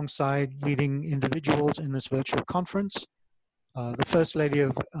alongside leading individuals in this virtual conference. The First Lady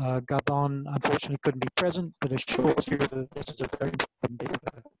of Gabon unfortunately couldn't be present, but assures you that this is a very important day for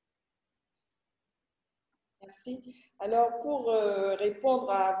her. Merci. Alors, pour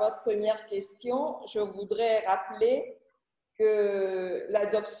répondre à votre première question, je voudrais rappeler que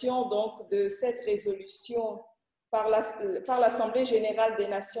l'adoption donc de cette résolution par l'Assemblée générale des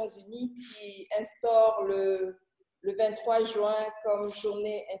Nations unies qui instaure le 23 juin comme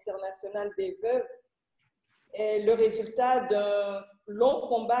journée internationale des veuves est le résultat d'un long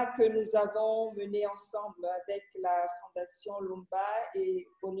combat que nous avons mené ensemble avec la Fondation Loomba et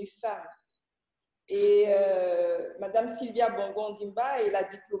ONU Femmes. Et Madame Sylvia Bongo-Ndimba et la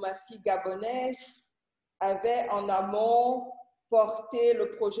diplomatie gabonaise avaient en amont porté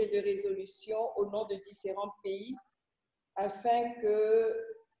le projet de résolution au nom de différents pays afin que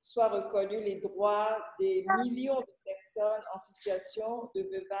soient reconnus les droits des millions de personnes en situation de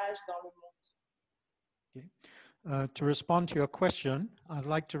veuvage dans le monde. Okay. To respond to your question, I'd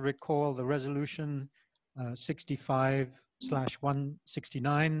like to recall the resolution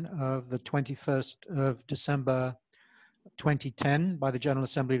 65/169 of the 21st of December 2010 by the General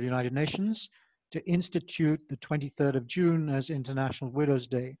Assembly of the United Nations to institute the 23rd of June as International Widows'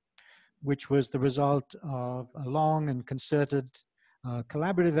 Day, which was the result of a long and concerted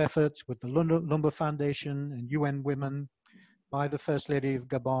collaborative efforts with the Loomba Foundation and UN Women by the First Lady of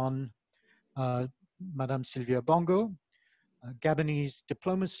Gabon, Madame Sylvia Bongo. Gabonese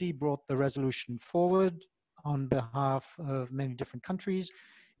diplomacy brought the resolution forward on behalf of many different countries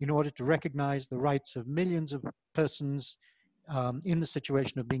in order to recognize the rights of millions of persons in the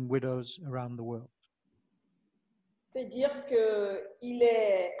situation of being widows around the world. C'est dire qu'il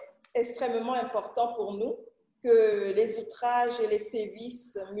est extrêmement important pour nous que les outrages et les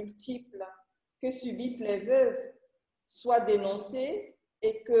sévices multiples que subissent les veuves soient dénoncés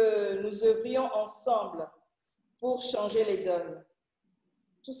et que nous œuvrions ensemble pour changer les donnes.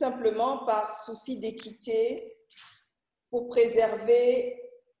 Tout simplement par souci d'équité pour préserver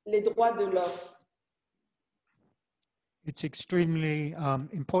les droits de l'homme. It's extremely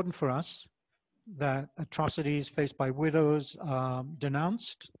important for us that atrocities faced by widows are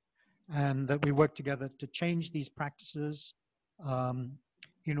denounced and that we work together to change these practices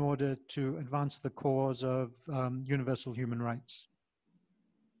in order to advance the cause of universal human rights.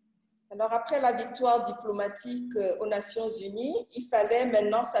 Alors après la victoire diplomatique aux Nations Unies, il fallait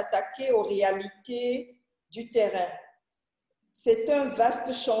maintenant s'attaquer aux réalités du terrain. C'est un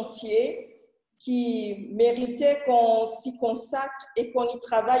vaste chantier qui méritait qu'on s'y consacre et qu'on y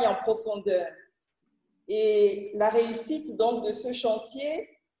travaille en profondeur. Et la réussite donc de ce chantier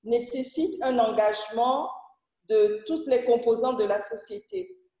nécessite un engagement de toutes les composantes de la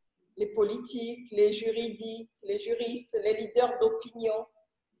société, les politiques, les juridiques, les juristes, les leaders d'opinion,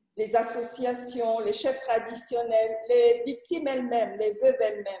 les associations, les chefs traditionnels, les victimes elles-mêmes, les veuves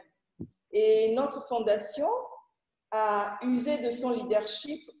elles-mêmes. Et notre fondation a usé de son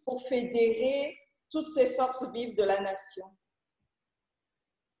leadership pour fédérer toutes ces forces vives de la nation.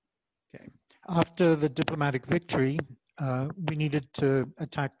 Okay. After the diplomatic victory, we needed to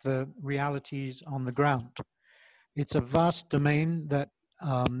attack the realities on the ground. It's a vast domain that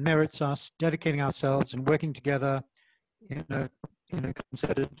merits us dedicating ourselves and working together in a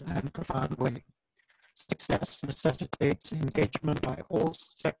concerted and profound way. Success necessitates engagement by all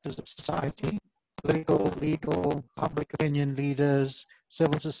sectors of society, political, legal, public opinion leaders,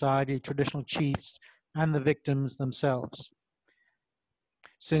 civil society, traditional chiefs, and the victims themselves.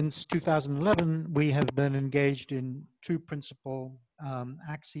 Since 2011, we have been engaged in two principal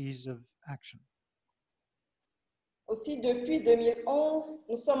axes of action. Aussi, depuis 2011,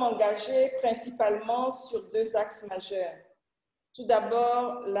 nous sommes engagés principalement sur deux axes majeurs. Tout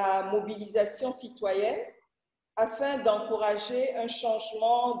d'abord, la mobilisation citoyenne afin d'encourager un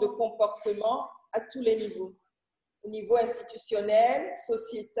changement de comportement à tous les niveaux, au niveau institutionnel,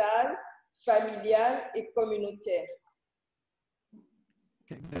 sociétal, familial et communautaire.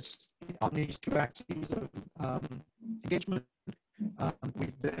 Okay, on these two axes of engagement,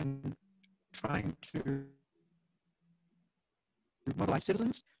 we've been trying to mobilize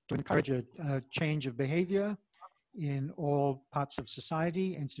citizens to encourage a change of behavior in all parts of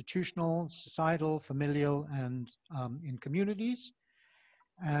society, institutional, societal, familial, and in communities.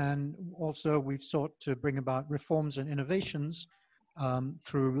 And also we've sought to bring about reforms and innovations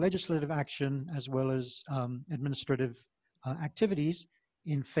through legislative action as well as administrative activities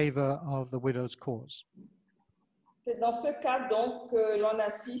in favor of the widow's cause. C'est dans ce cadre donc que l'on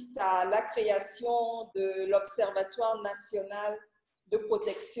assiste à la création de l'Observatoire national de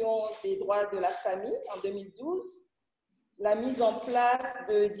protection des droits de la famille en 2012, la mise en place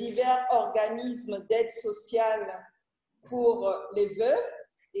de divers organismes d'aide sociale pour les veuves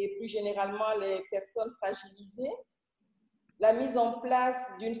et plus généralement les personnes fragilisées, la mise en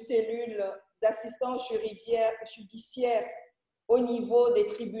place d'une cellule d'assistance judiciaire au niveau des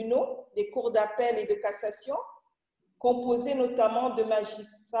tribunaux, des cours d'appel et de cassation, composée notamment de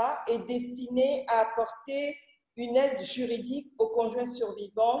magistrats et destinée à apporter une aide juridique aux conjoints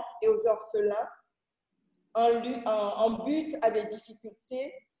survivants et aux orphelins en but à des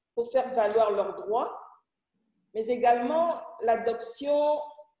difficultés pour faire valoir leurs droits, mais également l'adoption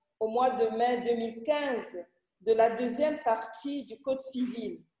au mois de mai 2015 de la deuxième partie du Code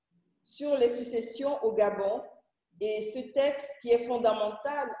civil sur les successions au Gabon. Et ce texte, qui est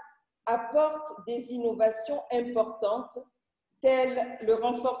fondamental, apporte des innovations importantes telles le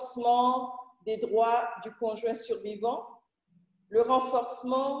renforcement des droits du conjoint survivant, le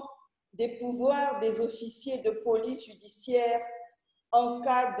renforcement des pouvoirs des officiers de police judiciaire en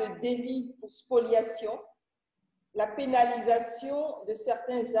cas de délit pour spoliation, la pénalisation de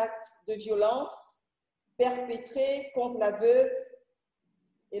certains actes de violence perpétrés contre la veuve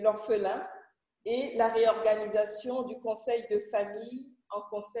et l'orphelin, et la réorganisation du conseil de famille en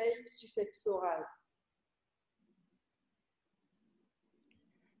conseil successoral.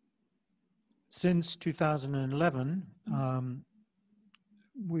 Since 2011,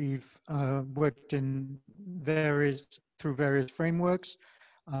 we've worked through various frameworks.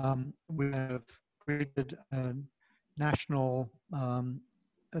 We have created a national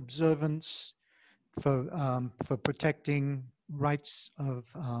observance for protecting rights of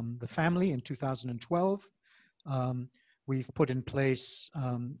the family in 2012. We've put in place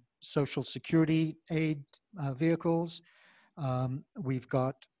social security aid vehicles. We've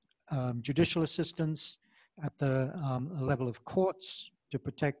got judicial assistance at the level of courts to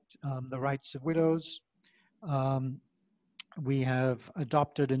protect the rights of widows. We have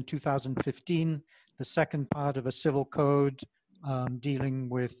adopted in 2015 the second part of a civil code dealing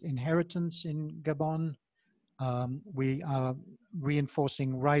with inheritance in Gabon. We are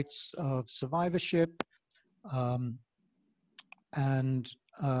reinforcing rights of survivorship, and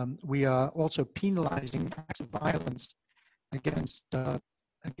we are also penalizing acts of violence against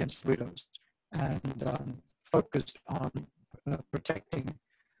widows, and focused on protecting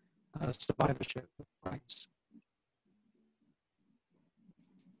survivorship rights.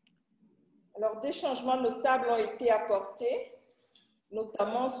 Alors, des changements notables ont été apportés,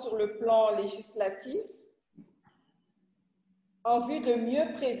 notamment sur le plan législatif, en vue de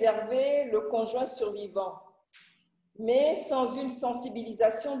mieux préserver le conjoint survivant. Mais sans une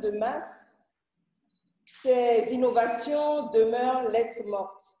sensibilisation de masse, ces innovations demeurent lettres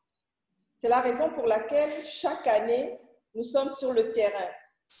mortes. C'est la raison pour laquelle chaque année, nous sommes sur le terrain.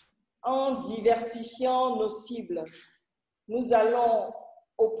 En diversifiant nos cibles, nous allons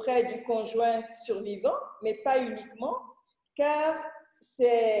auprès du conjoint survivant, mais pas uniquement, car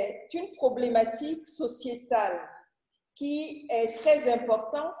c'est une problématique sociétale qui est très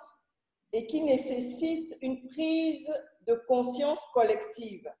importante et qui nécessite une prise de conscience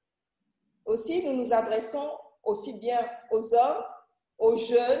collective. Aussi, nous nous adressons aussi bien aux hommes, aux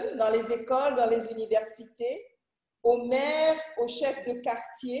jeunes, dans les écoles, dans les universités, aux maires, aux chefs de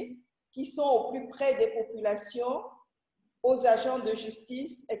quartier qui sont au plus près des populations, aux agents de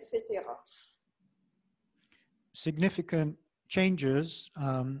justice, etc. Significant changes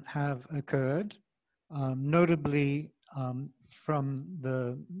have occurred, notably from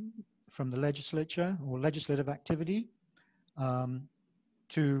the legislature or legislative activity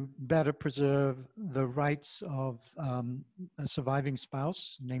to better preserve the rights of a surviving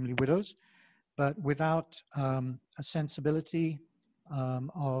spouse, namely widows, but without a sensibility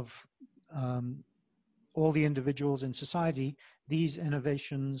of all the individuals in society, these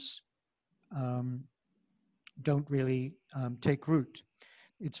innovations don't really take root.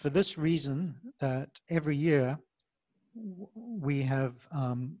 It's for this reason that every year we have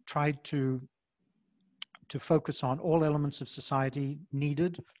tried to focus on all elements of society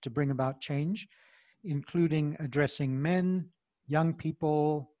needed to bring about change, including addressing men, young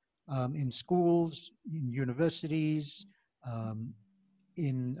people, in schools, in universities,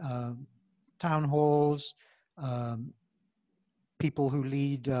 in town halls, people who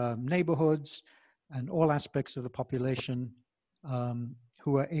lead neighborhoods, and all aspects of the population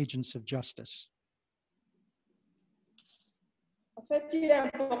who are agents of justice. En fait, il est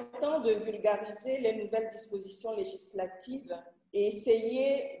important de vulgariser les nouvelles dispositions législatives et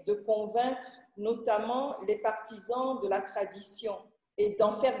essayer de convaincre notamment les partisans de la tradition et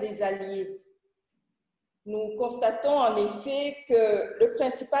d'en faire des alliés. Nous constatons en effet que le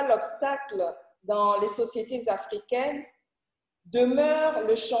principal obstacle dans les sociétés africaines demeure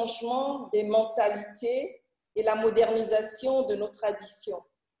le changement des mentalités et la modernisation de nos traditions.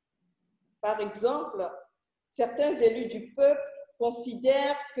 Par exemple, certains élus du peuple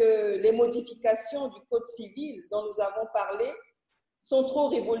considèrent que les modifications du Code civil dont nous avons parlé sont trop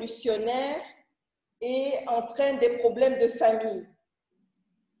révolutionnaires et entraînent des problèmes de famille.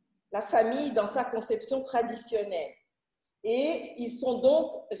 La famille dans sa conception traditionnelle. Et ils sont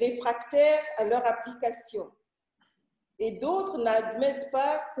donc réfractaires à leur application. Et d'autres n'admettent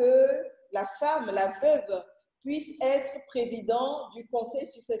pas que la femme, la veuve, puisse être président du conseil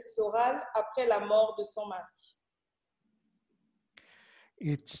successoral après la mort de son mari.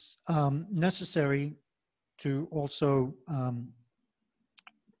 It's necessary to also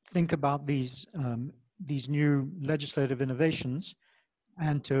think about these new legislative innovations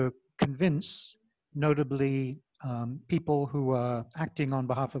and to convince, notably people who are acting on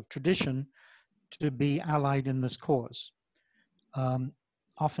behalf of tradition, to be allied in this cause.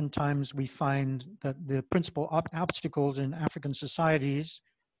 Oftentimes we find that the principal obstacles in African societies,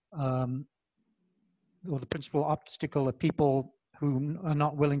 or the principal obstacle are people who are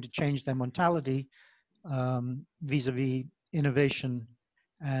not willing to change their mentality vis-a-vis innovation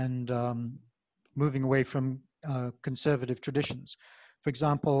and moving away from conservative traditions. For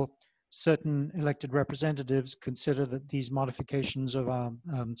example, certain elected representatives consider that these modifications of our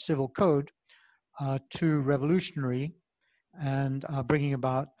civil code are too revolutionary and are bringing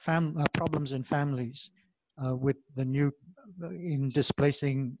about problems in families with the new, in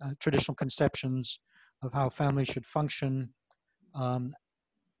displacing traditional conceptions of how families should function.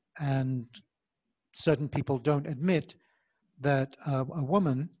 And certain people don't admit that a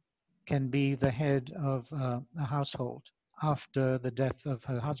woman can be the head of a household after the death of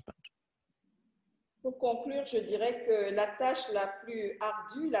her husband. Pour conclure, je dirais que la tâche la plus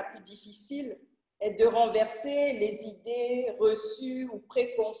ardue, la plus difficile, est de renverser les idées reçues ou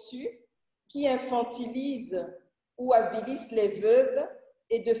préconçues qui infantilisent ou avilissent les veuves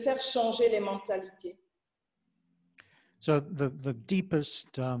et de faire changer les mentalités. So the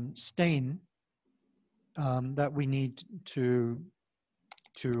deepest stain that we need to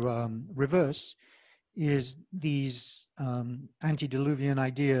reverse is these antediluvian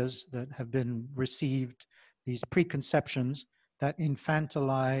ideas that have been received, these preconceptions that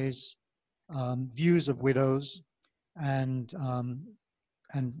infantilize views of widows and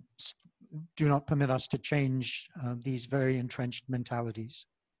do not permit us to change these very entrenched mentalities.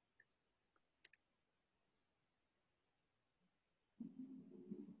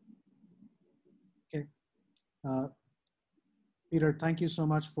 Okay. Peter, thank you so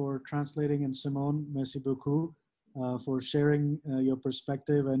much for translating, and Simone, merci beaucoup for sharing your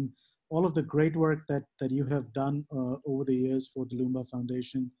perspective and all of the great work that you have done over the years for the Loomba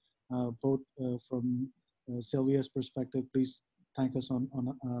Foundation, both from Sylvia's perspective. Please thank us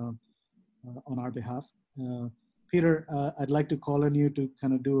on our behalf. Peter, I'd like to call on you to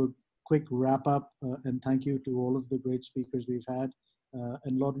kind of do a quick wrap up and thank you to all of the great speakers we've had.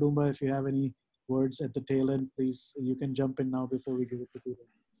 And Lord Loomba, if you have any words at the tail end, please, you can jump in now before we give it to Peter.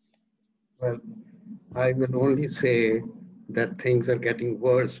 Well, I will only say that things are getting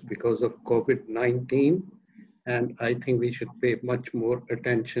worse because of COVID-19, and I think we should pay much more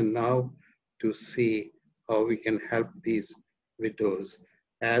attention now to see how we can help these widows.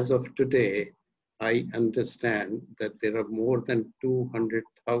 As of today, I understand that there are more than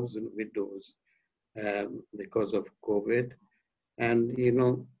 200,000 widows because of COVID, and you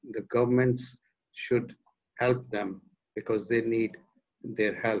know, the governments should help them because they need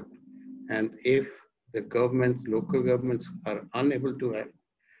their help. And if the governments, local governments are unable to help,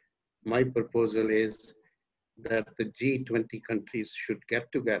 my proposal is that the G20 countries should get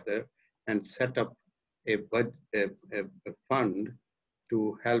together and set up a fund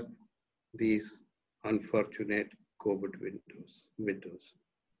to help these unfortunate COVID widows.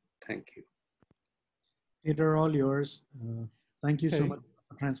 Thank you. Peter, all yours. Thank you so much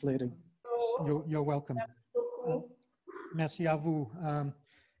for translating. You're welcome. Merci à vous.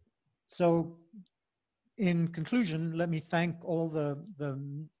 So in conclusion, let me thank all the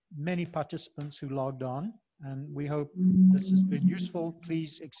many participants who logged on, and we hope this has been useful.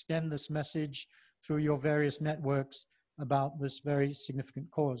 Please extend this message through your various networks about this very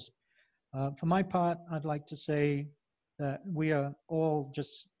significant cause. For my part, I'd like to say that we are all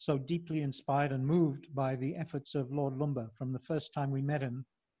just so deeply inspired and moved by the efforts of Lord Loomba from the first time we met him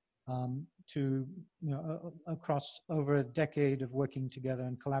to, across over a decade of working together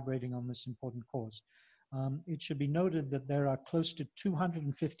and collaborating on this important cause. It should be noted that there are close to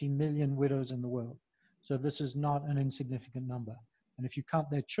 250 million widows in the world. So this is not an insignificant number. And if you count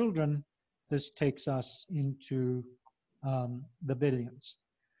their children, this takes us into the billions.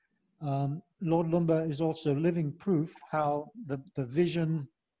 Lord Loomba is also living proof how the vision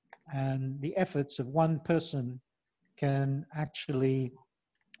and the efforts of one person can actually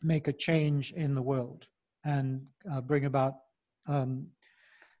make a change in the world and bring about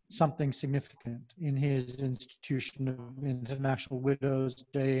something significant in his institution of International Widows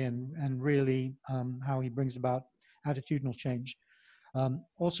Day, and really how he brings about attitudinal change.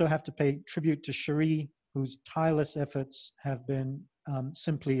 Also have to pay tribute to Cherie, whose tireless efforts have been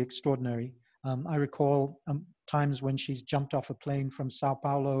simply extraordinary. I recall times when she's jumped off a plane from Sao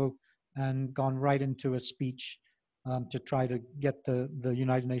Paulo and gone right into a speech to try to get the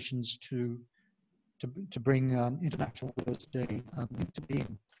United Nations to bring International Widows Day into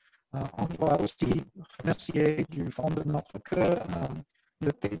being. On doit aussi remercier du fond de notre cœur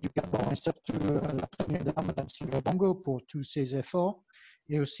le pays du Gabon et surtout la première dame, Madame Cherie Bongo, pour tous ses efforts,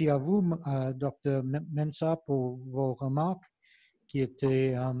 et aussi à vous, Dr. Mensah, pour vos remarques qui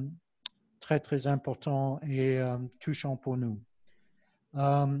étaient très, très importants et touchants pour nous.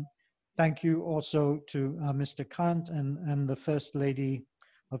 Thank you also to Mr. Kant and the First Lady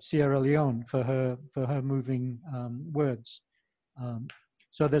of Sierra Leone for her moving words.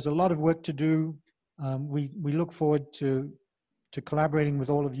 So there's a lot of work to do. We look forward to collaborating with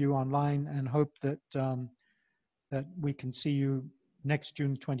all of you online and hope that that we can see you next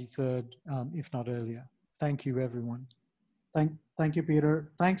June 23rd, if not earlier. Thank you, everyone. Thank you,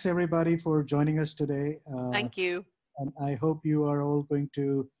 Peter. Thanks, everybody, for joining us today. Thank you. And I hope you are all going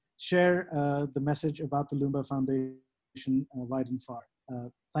to share the message about the Loomba Foundation wide and far.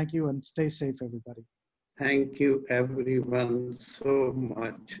 Thank you, and stay safe, everybody. Thank you, everyone, so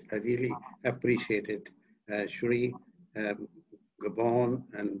much. I really appreciate it. Cherie, Gabon,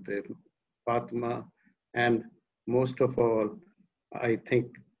 and Fatima, and most of all, I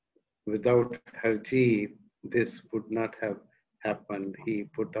think without Harjiv, this would not have happened. He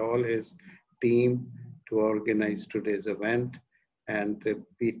put all his team to organize today's event. And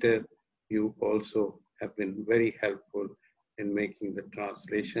Peter, you also have been very helpful in making the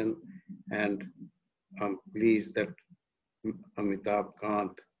translation. And I'm pleased that Amitabh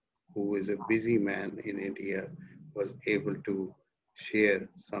Kant, who is a busy man in India, was able to share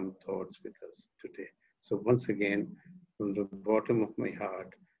some thoughts with us today. So once again, from the bottom of my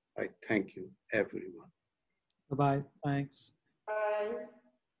heart, I thank you, everyone. Bye-bye. Thanks. Bye.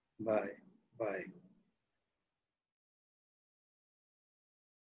 Bye. Bye.